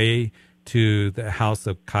Jesus away to the house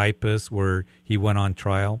of Caiaphas where he went on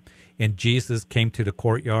trial. And Jesus came to the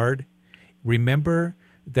courtyard. Remember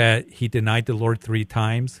that he denied the Lord 3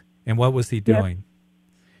 times? And what was he doing? Yep.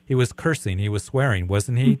 He was cursing. He was swearing,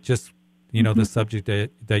 wasn't he? Just, the subject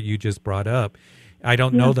that you just brought up. I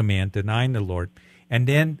don't know the man, denying the Lord. And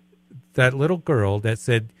then that little girl that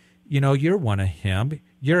said, you're one of him.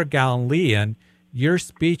 You're a Galilean. Your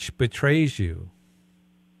speech betrays you.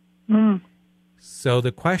 So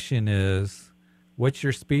the question is, what's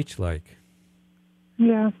your speech like?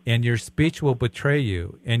 Yeah. And your speech will betray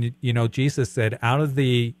you. And, Jesus said, out of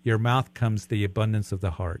your mouth comes the abundance of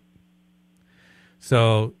the heart.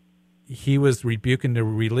 So he was rebuking the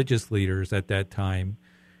religious leaders at that time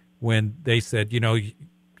when they said,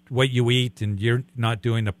 what you eat and you're not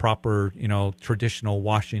doing the proper, traditional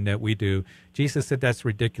washing that we do. Jesus said, that's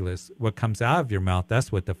ridiculous. What comes out of your mouth,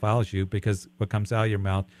 that's what defiles you, because what comes out of your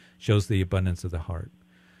mouth shows the abundance of the heart.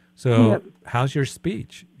 So how's your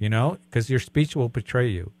speech, because your speech will betray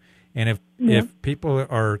you. And if people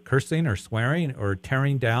are cursing or swearing or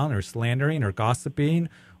tearing down or slandering or gossiping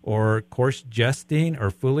or coarse jesting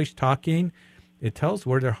or foolish talking, it tells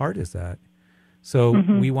where their heart is at. So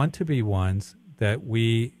we want to be ones that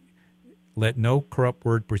we let no corrupt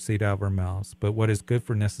word proceed out of our mouths, but what is good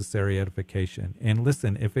for necessary edification. And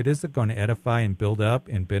listen, if it isn't going to edify and build up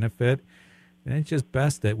and benefit, then it's just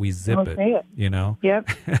best that we zip it. Yep. Yep.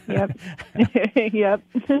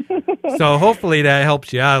 So hopefully that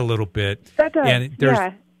helps you out a little bit. That does. And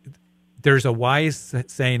there's a wise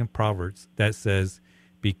saying in Proverbs that says,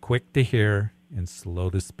 be quick to hear and slow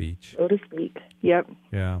to speech. Slow to speak. Yep.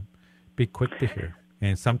 Yeah. Be quick to hear.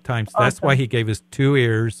 And sometimes that's why he gave us 2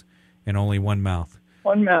 ears and only 1 mouth.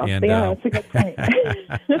 1 mouth. And, that's a good point.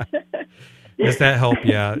 Does that help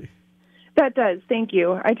you out? That does. Thank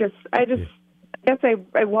you. I guess I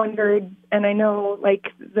wondered, and I know like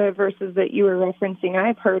the verses that you were referencing,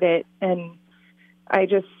 I've heard it, and I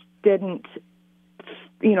just didn't,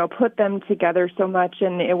 put them together so much,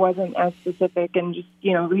 and it wasn't as specific, and just,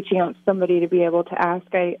 reaching out to somebody to be able to ask.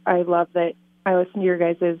 I love that I listen to your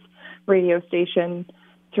guys' radio station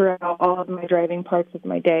throughout all of my driving parts of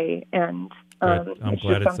my day, and I'm it's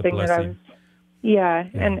glad just it's something a blessing.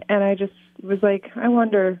 And I just was like, I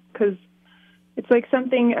wonder, because it's like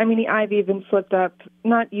something, I've even slipped up,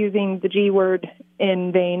 not using the G word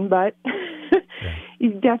in vain, but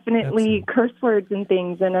definitely curse words and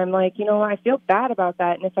things. And I'm like, I feel bad about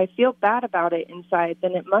that. And if I feel bad about it inside,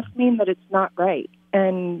 then it must mean that it's not right.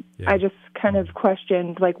 And I just kind of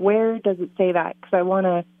questioned, like, where does it say that? Because I want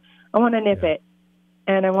to nip it.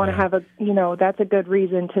 And I want to have that's a good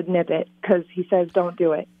reason to nip it, because he says don't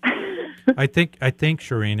do it. I think,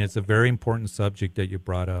 Shireen, it's a very important subject that you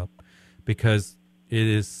brought up, because it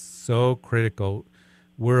is so critical.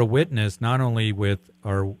 We're a witness not only with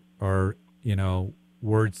our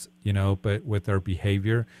words, but with our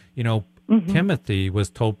behavior. Timothy was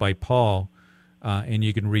told by Paul, and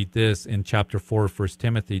you can read this in chapter 4 of 1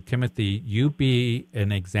 Timothy. Timothy, you be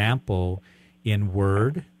an example in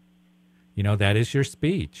word. That is your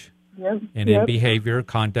speech. Yep. And in behavior,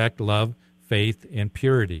 conduct, love, faith, and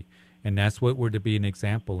purity. And that's what we're to be an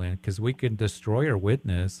example in, because we can destroy our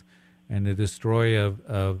witness and the destroy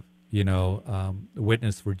of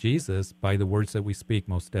witness for Jesus by the words that we speak,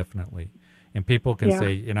 most definitely. And people can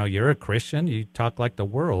say, you're a Christian, you talk like the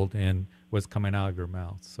world, and what's coming out of your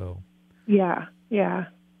mouth. So, yeah,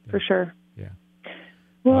 for sure. Yeah.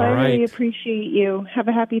 Well, I really appreciate you. Have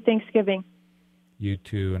a happy Thanksgiving. you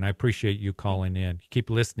too. And I appreciate you calling in. Keep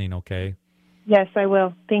listening, okay? Yes, I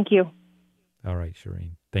will. Thank you. All right,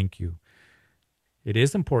 Shireen. Thank you. It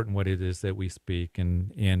is important what it is that we speak.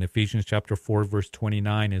 And Ephesians chapter 4, verse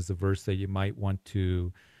 29 is a verse that you might want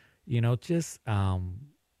to, just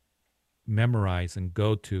memorize and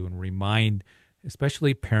go to and remind,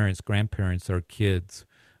 especially parents, grandparents, or kids,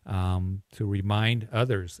 to remind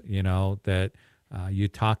others, that you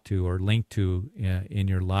talk to or link to in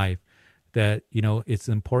your life, that, it's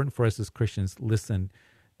important for us as Christians. Listen,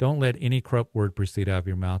 don't let any corrupt word proceed out of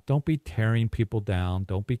your mouth. Don't be tearing people down.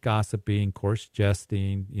 Don't be gossiping, coarse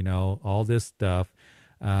jesting, all this stuff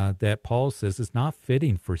that Paul says is not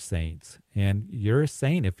fitting for saints. And you're a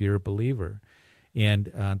saint if you're a believer.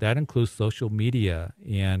 And that includes social media.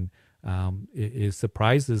 And it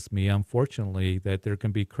surprises me, unfortunately, that there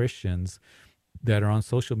can be Christians that are on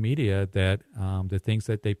social media that the things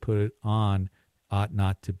that they put on ought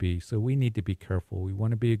not to be. So we need to be careful. We want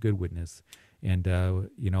to be a good witness. And,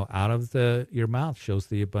 out of your mouth shows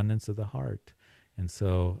the abundance of the heart. And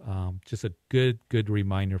so just a good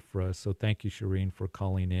reminder for us. So thank you, Shireen, for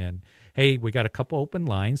calling in. Hey, we got a couple open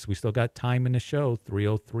lines. We still got time in the show.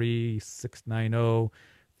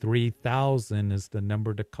 303-690-3000 is the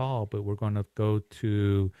number to call. But we're going to go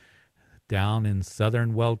to down in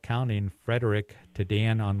southern Weld County in Frederick to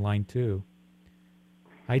Dan on line 2.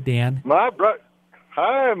 Hi, Dan.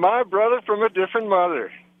 Hi, my brother from a different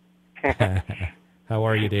mother. How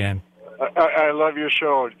are you, Dan? I love your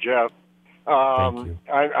show, Jeff. Thank you.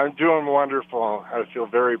 I'm doing wonderful. I feel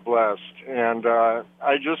very blessed, and I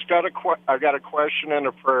just got I got a question and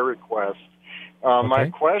a prayer request. Okay. My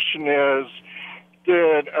question is: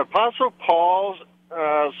 did Apostle Paul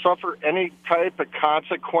suffer any type of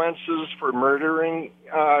consequences for murdering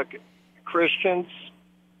Christians?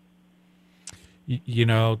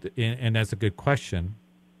 And that's a good question.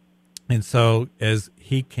 And so as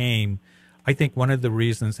he came, I think one of the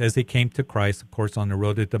reasons, as he came to Christ, of course, on the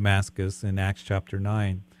road to Damascus in Acts chapter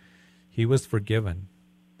 9, he was forgiven.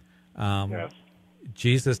 Yes.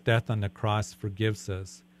 Jesus' death on the cross forgives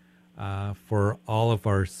us for all of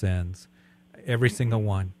our sins, every single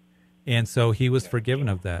one. And so he was forgiven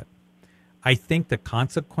of that. I think the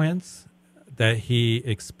consequence that he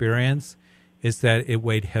experienced is that it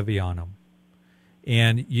weighed heavy on him.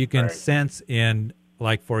 And you can sense in,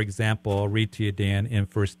 like, for example, I'll read to you, Dan, in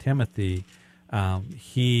 1 Timothy,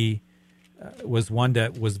 he was one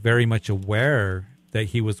that was very much aware that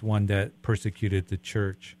he was one that persecuted the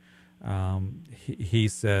church. He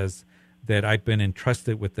says that I've been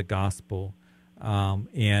entrusted with the gospel.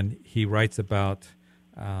 And he writes about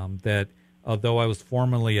that although I was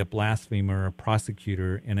formerly a blasphemer, a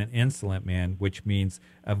prosecutor, and an insolent man, which means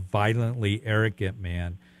a violently arrogant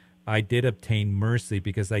man, I did obtain mercy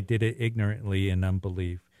because I did it ignorantly in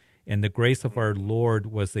unbelief. And the grace of our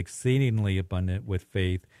Lord was exceedingly abundant with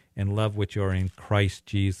faith and love which are in Christ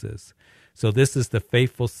Jesus. So this is the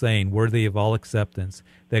faithful saying, worthy of all acceptance,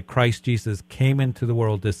 that Christ Jesus came into the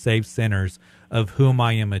world to save sinners, of whom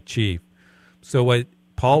I am a chief. So what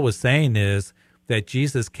Paul was saying is that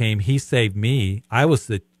Jesus came, he saved me. I was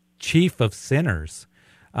the chief of sinners.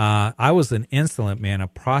 I was an insolent man, a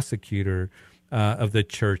prosecutor of the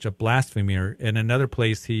church, a blasphemer. In another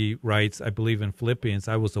place he writes, I believe in Philippians,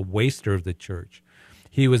 I was a waster of the church.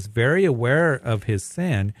 He was very aware of his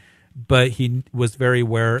sin, but he was very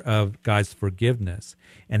aware of God's forgiveness.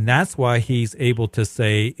 And that's why he's able to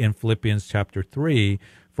say in Philippians chapter 3,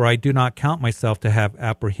 for I do not count myself to have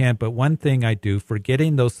apprehend, but one thing I do,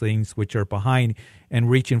 forgetting those things which are behind and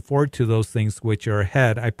reaching forward to those things which are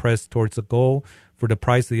ahead, I press towards the goal for the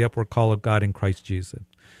prize of the upward call of God in Christ Jesus.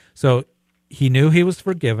 So he knew he was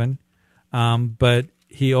forgiven, but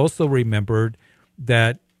he also remembered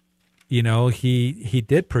that, he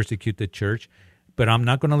did persecute the church, but I'm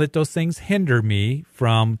not going to let those things hinder me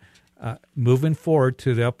from moving forward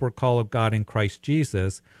to the upward call of God in Christ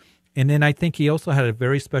Jesus. And then I think he also had a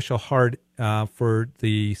very special heart for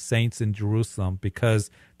the saints in Jerusalem,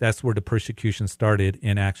 because that's where the persecution started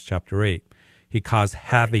in Acts chapter 8. He caused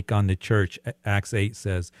havoc on the church, Acts 8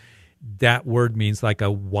 says. That word means like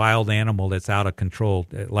a wild animal that's out of control,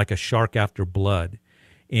 like a shark after blood.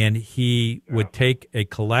 And he would take a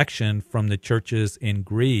collection from the churches in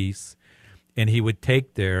Greece, and he would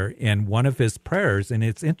take there, and one of his prayers, and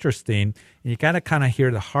it's interesting, and you got to kind of hear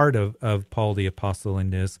the heart of Paul the Apostle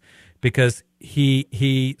in this, because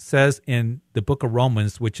he says in the book of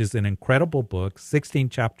Romans, which is an incredible book, 16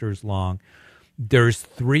 chapters long, there's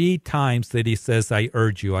 3 times that he says, I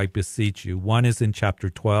urge you, I beseech you. One is in chapter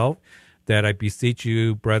 12, that I beseech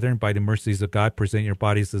you, brethren, by the mercies of God, present your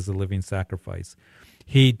bodies as a living sacrifice.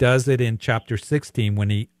 He does it in chapter 16 when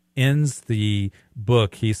he ends the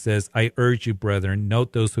book, he says, I urge you, brethren,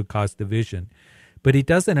 note those who cause division. But he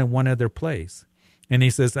does it in one other place. And he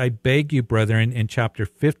says, I beg you, brethren, in chapter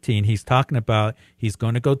 15, he's talking about he's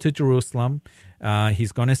going to go to Jerusalem.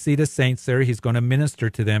 He's going to see the saints there. He's going to minister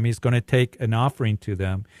to them. He's going to take an offering to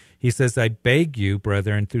them. He says, I beg you,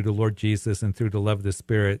 brethren, through the Lord Jesus and through the love of the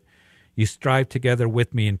Spirit, you strive together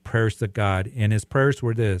with me in prayers to God. And his prayers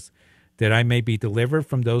were this, that I may be delivered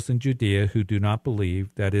from those in Judea who do not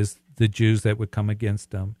believe, that is, the Jews that would come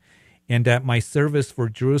against them, and that my service for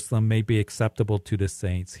Jerusalem may be acceptable to the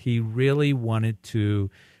saints. He really wanted to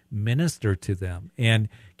minister to them. And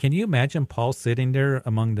can you imagine Paul sitting there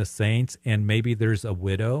among the saints, and maybe there's a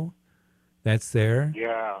widow that's there?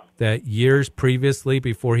 Yeah. That years previously,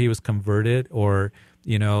 before he was converted, or,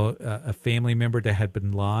 a family member that had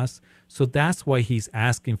been lost. So that's why he's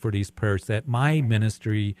asking for these prayers, that my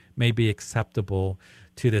ministry may be acceptable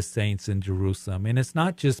to the saints in Jerusalem. And it's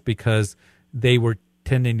not just because they were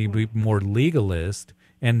tending to be more legalist,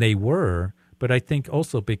 and they were, but I think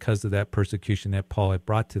also because of that persecution that Paul had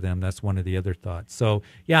brought to them. That's one of the other thoughts. So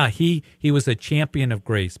yeah, he was a champion of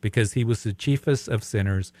grace because he was the chiefest of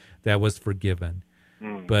sinners that was forgiven.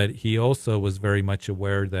 But he also was very much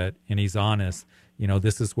aware that, and he's honest,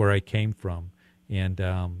 this is where I came from. And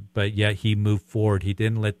but yet he moved forward. He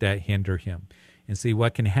didn't let that hinder him. And see,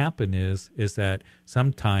 what can happen is that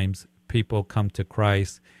sometimes people come to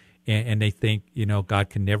Christ and they think, God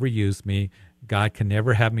can never use me. God can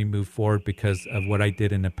never have me move forward because of what I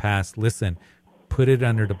did in the past. Listen, put it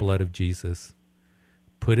under the blood of Jesus.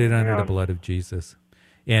 Put it under the blood of Jesus.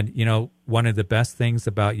 And, one of the best things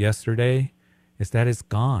about yesterday is that it's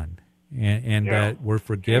gone and that we're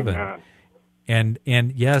forgiven. And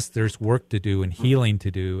yes, there's work to do and healing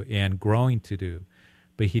to do and growing to do,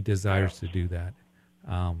 but he desires to do that.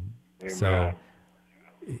 So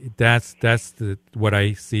that's what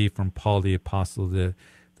I see from Paul the Apostle,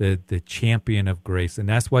 the champion of grace, and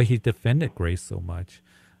that's why he defended grace so much.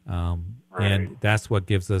 And that's what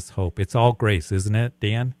gives us hope. It's all grace, isn't it,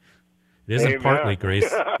 Dan? It isn't partly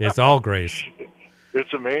grace. It's all grace.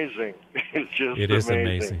 It's amazing. It's just amazing. It is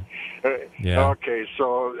amazing. Yeah. Okay,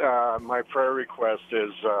 so my prayer request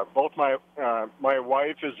is both my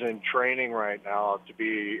wife is in training right now to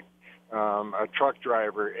be a truck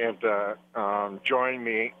driver and to join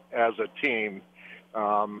me as a team.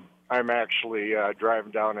 I'm actually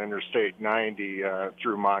driving down Interstate 90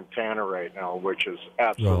 through Montana right now, which is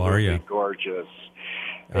absolutely gorgeous.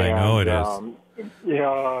 I know it is.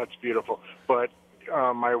 Yeah, it's beautiful. But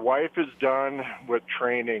my wife is done with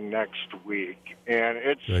training next week, and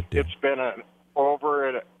it's been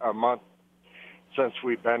over a month since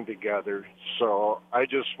we've been together. So I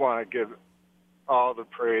just want to give all the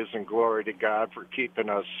praise and glory to God for keeping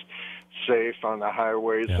us safe on the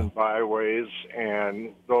highways and byways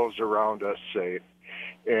and those around us safe.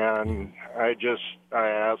 And I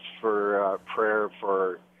ask for prayer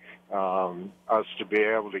for us to be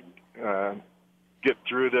able to get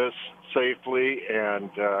through this safely and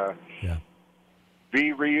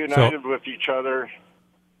be reunited with each other.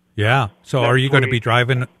 Yeah. So are you going to be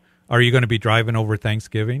driving? Are you going to be driving over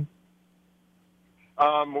Thanksgiving?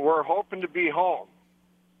 We're hoping to be home.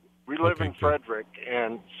 We live in Frederick,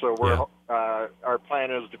 and so our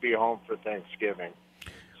plan is to be home for Thanksgiving.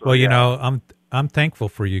 So, well, I'm thankful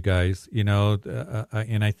for you guys,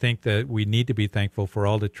 and I think that we need to be thankful for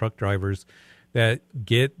all the truck drivers that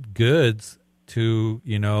get goods to,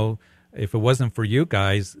 if it wasn't for you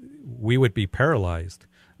guys, we would be paralyzed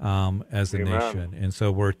as a nation. And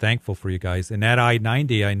so we're thankful for you guys. And that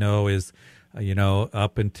I-90, I know, is,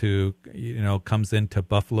 up into, comes into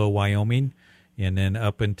Buffalo, Wyoming, and then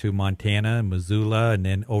up into Montana and Missoula, and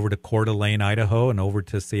then over to Coeur d'Alene, Idaho, and over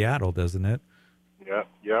to Seattle, doesn't it? Yep.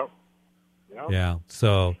 Yeah.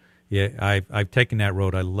 So, I've taken that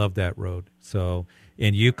road. I love that road. So,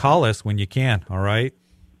 and you call us when you can, all right?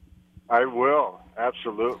 I will,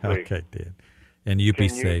 absolutely. Okay, Dan. And you be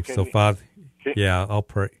safe. So, Father, I'll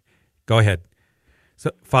pray. Go ahead.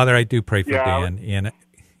 So, Father, I do pray for Dan. And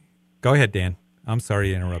go ahead, Dan. I'm sorry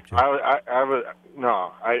to interrupt you.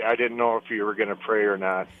 I didn't know if you were going to pray or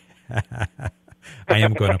not. I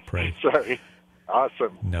am going to pray. Sorry.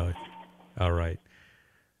 Awesome. No. All right.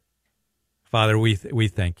 Father, we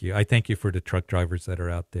thank you. I thank you for the truck drivers that are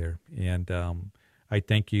out there. And I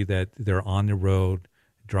thank you that they're on the road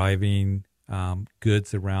driving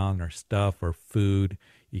goods around, or stuff, or food,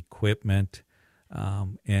 equipment.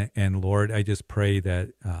 And Lord, I just pray that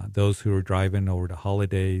those who are driving over the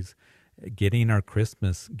holidays, getting our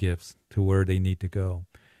Christmas gifts to where they need to go.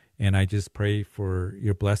 And I just pray for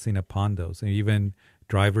your blessing upon those, and even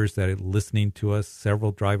drivers that are listening to us,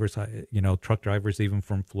 several drivers, truck drivers even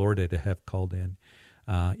from Florida that have called in,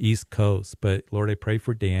 East Coast. But Lord, I pray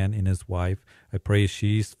for Dan and his wife. I pray as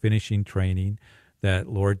she's finishing training that,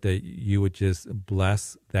 Lord, that you would just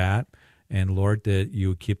bless that. And Lord, that you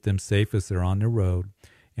would keep them safe as they're on the road.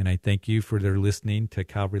 And I thank you for their listening to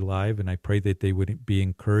Calvary Live. And I pray that they would be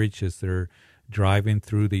encouraged as they're driving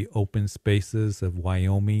through the open spaces of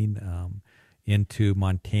Wyoming, into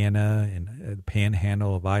Montana and the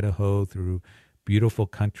panhandle of Idaho, through beautiful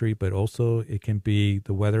country. But also the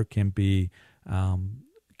weather can be a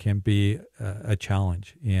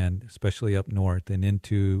challenge, and especially up north and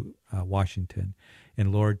into Washington.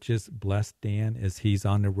 And Lord, just bless Dan as he's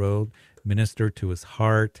on the road, minister to his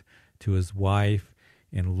heart, to his wife,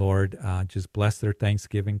 and Lord, just bless their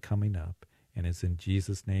Thanksgiving coming up. And it's in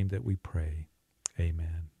Jesus' name that we pray.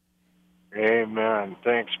 Amen. Amen.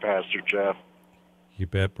 Thanks, Pastor Jeff. You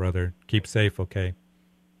bet, brother. Keep safe, okay?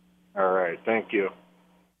 All right. Thank you.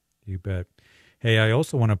 You bet. Hey, I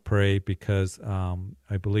also want to pray because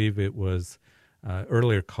I believe it was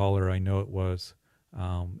earlier caller. I know it was.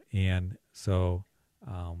 And so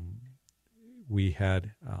we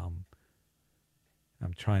had, I'm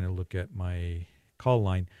trying to look at my call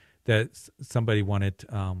line, that somebody wanted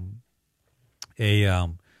a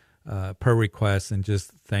prayer request and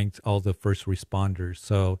just thanked all the first responders.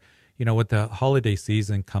 So, with the holiday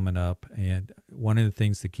season coming up, and one of the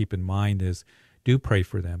things to keep in mind is do pray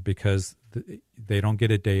for them, because they don't get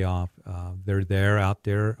a day off. They're out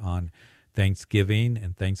there on Thanksgiving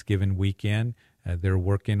and Thanksgiving weekend. They're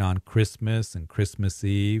working on Christmas and Christmas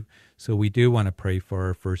Eve. So we do want to pray for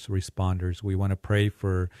our first responders. We want to pray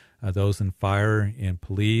for those in fire and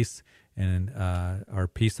police and our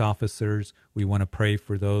peace officers. We want to pray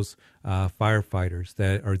for those firefighters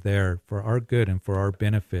that are there for our good and for our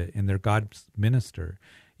benefit, and they're God's minister.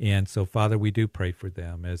 And so, Father, we do pray for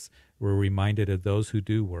them as we're reminded of those who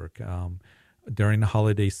do work during the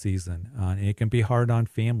holiday season. And it can be hard on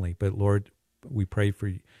family, but Lord, we pray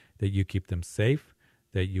for that you keep them safe,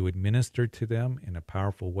 that you would minister to them in a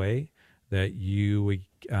powerful way, that you would,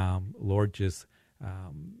 Lord, just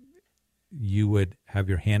you would have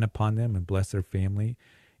your hand upon them and bless their family.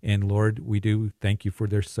 And Lord, we do thank you for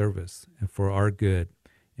their service and for our good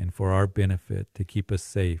and for our benefit, to keep us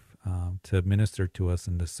safe, to minister to us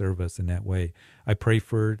and to serve us in that way. I pray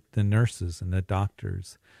for the nurses and the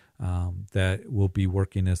doctors that will be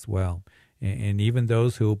working as well. And even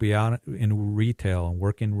those who will be out in retail and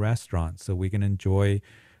work in restaurants, so we can enjoy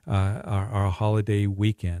our holiday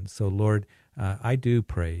weekend. So Lord, I do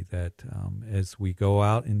pray that as we go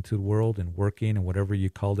out into the world and working and whatever you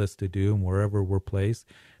called us to do and wherever we're placed,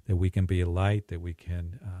 that we can be a light, that we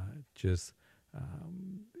can just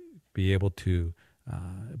be able to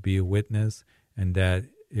be a witness, and that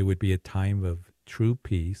it would be a time of true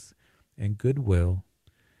peace and goodwill.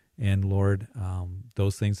 And Lord,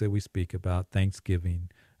 those things that we speak about, Thanksgiving,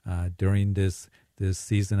 during this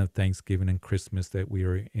season of Thanksgiving and Christmas that we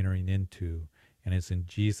are entering into. And it's in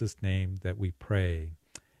Jesus' name that we pray.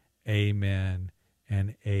 Amen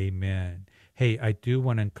and amen. Hey, I do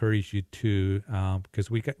want to encourage you to, because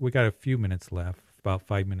we got a few minutes left, about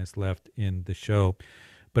 5 minutes left in the show.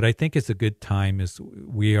 But I think it's a good time as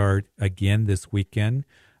we are, again, this weekend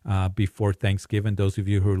before Thanksgiving, those of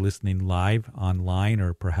you who are listening live online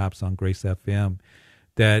or perhaps on Grace FM,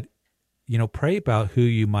 that, pray about who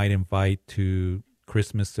you might invite to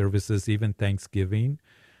Christmas services, even Thanksgiving.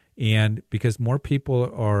 And because more people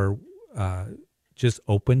are just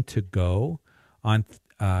open to go on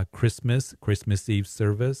Christmas Eve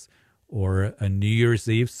service, or a New Year's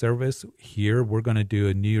Eve service. Here, we're going to do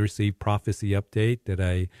a New Year's Eve prophecy update that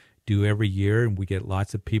I do every year, and we get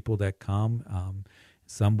lots of people that come. In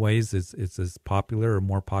some ways, it's as popular or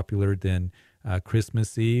more popular than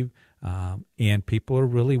Christmas Eve, and people are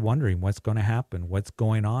really wondering what's going to happen, what's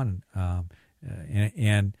going on,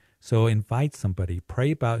 and so invite somebody.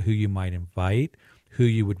 Pray about who you might invite, who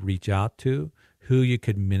you would reach out to, who you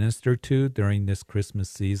could minister to during this Christmas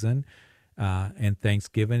season and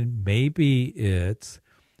Thanksgiving. Maybe it's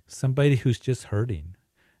somebody who's just hurting,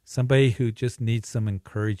 somebody who just needs some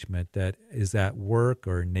encouragement, that is at work,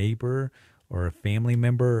 or a neighbor or a family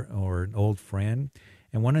member or an old friend.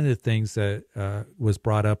 And one of the things that was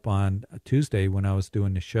brought up on Tuesday when I was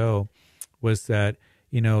doing the show was that,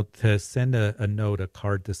 to send a note, a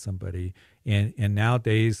card to somebody. And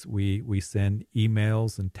nowadays we send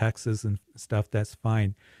emails and texts and stuff, that's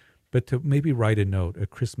fine. But to maybe write a note, a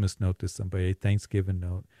Christmas note to somebody, a Thanksgiving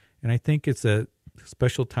note. And I think it's a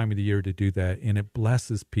special time of the year to do that. And it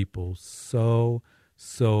blesses people so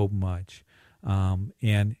much.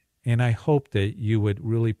 And And I hope that you would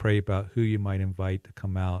really pray about who you might invite to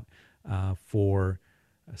come out for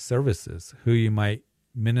services, who you might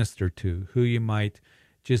minister to, who you might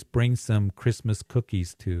just bring some Christmas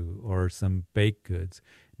cookies to or some baked goods.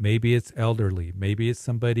 Maybe it's elderly. Maybe it's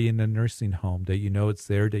somebody in a nursing home that you know it's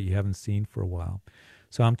there that you haven't seen for a while.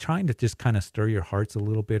 So I'm trying to just kind of stir your hearts a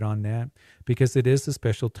little bit on that, because it is a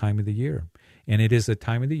special time of the year. And it is a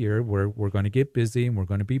time of the year where we're going to get busy, and we're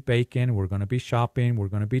going to be baking, we're going to be shopping, we're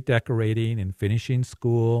going to be decorating and finishing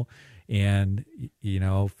school and,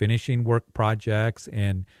 finishing work projects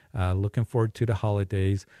and looking forward to the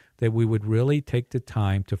holidays, that we would really take the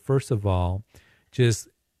time to, first of all, just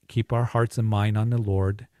keep our hearts and mind on the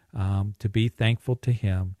Lord, to be thankful to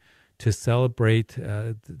Him, to celebrate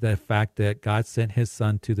the fact that God sent His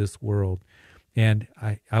Son to this world. And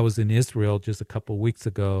I was in Israel just a couple of weeks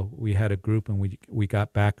ago. We had a group, and we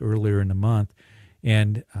got back earlier in the month.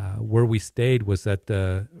 And where we stayed was at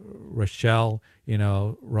the Rachel,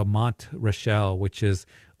 Ramat Rachel, which is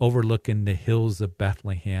overlooking the hills of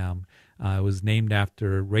Bethlehem. It was named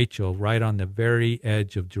after Rachel, right on the very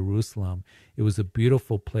edge of Jerusalem. It was a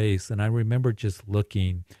beautiful place. And I remember just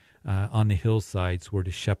looking on the hillsides where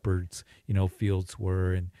the shepherds, fields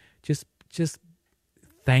were, and just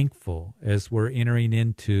thankful as we're entering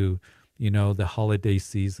into, the holiday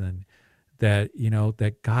season, that,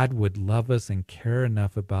 that God would love us and care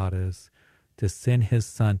enough about us to send His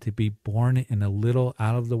Son to be born in a little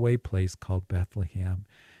out-of-the-way place called Bethlehem.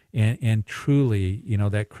 And truly,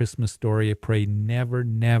 that Christmas story, I pray,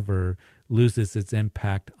 never loses its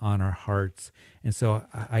impact on our hearts. And so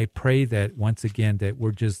I pray that, once again, that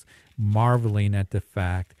we're just marveling at the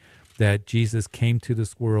fact that Jesus came to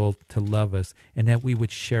this world to love us, and that we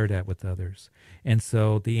would share that with others. And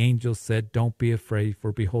so the angel said, "Don't be afraid,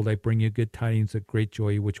 for behold, I bring you good tidings of great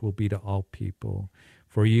joy, which will be to all people.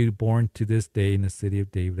 For you born to this day in the city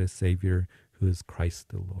of David a Savior, who is Christ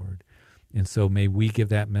the Lord." And so may we give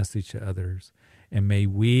that message to others, and may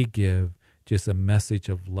we give just a message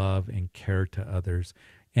of love and care to others.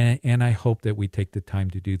 And I hope that we take the time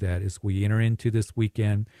to do that as we enter into this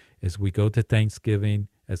weekend, as we go to Thanksgiving,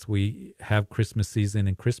 as we have Christmas season.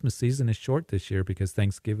 And Christmas season is short this year because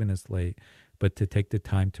Thanksgiving is late, but to take the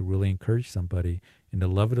time to really encourage somebody in the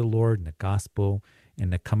love of the Lord and the gospel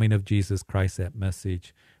and the coming of Jesus Christ, that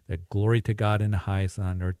message, that glory to God in the highest,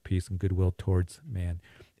 on earth peace and goodwill towards man.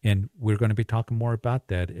 And we're going to be talking more about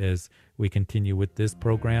that as we continue with this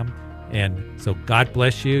program. And so God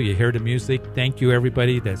bless you. You hear the music. Thank you,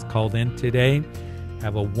 everybody that's called in today.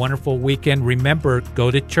 Have a wonderful weekend. Remember, go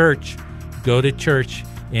to church. Go to church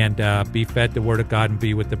and be fed the Word of God and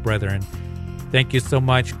be with the brethren. Thank you so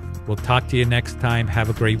much. We'll talk to you next time. Have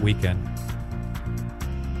a great weekend.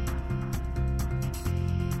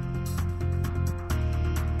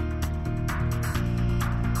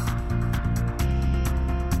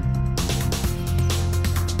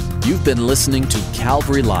 You've been listening to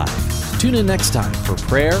Calvary Live. Tune in next time for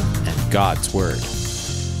prayer and God's Word.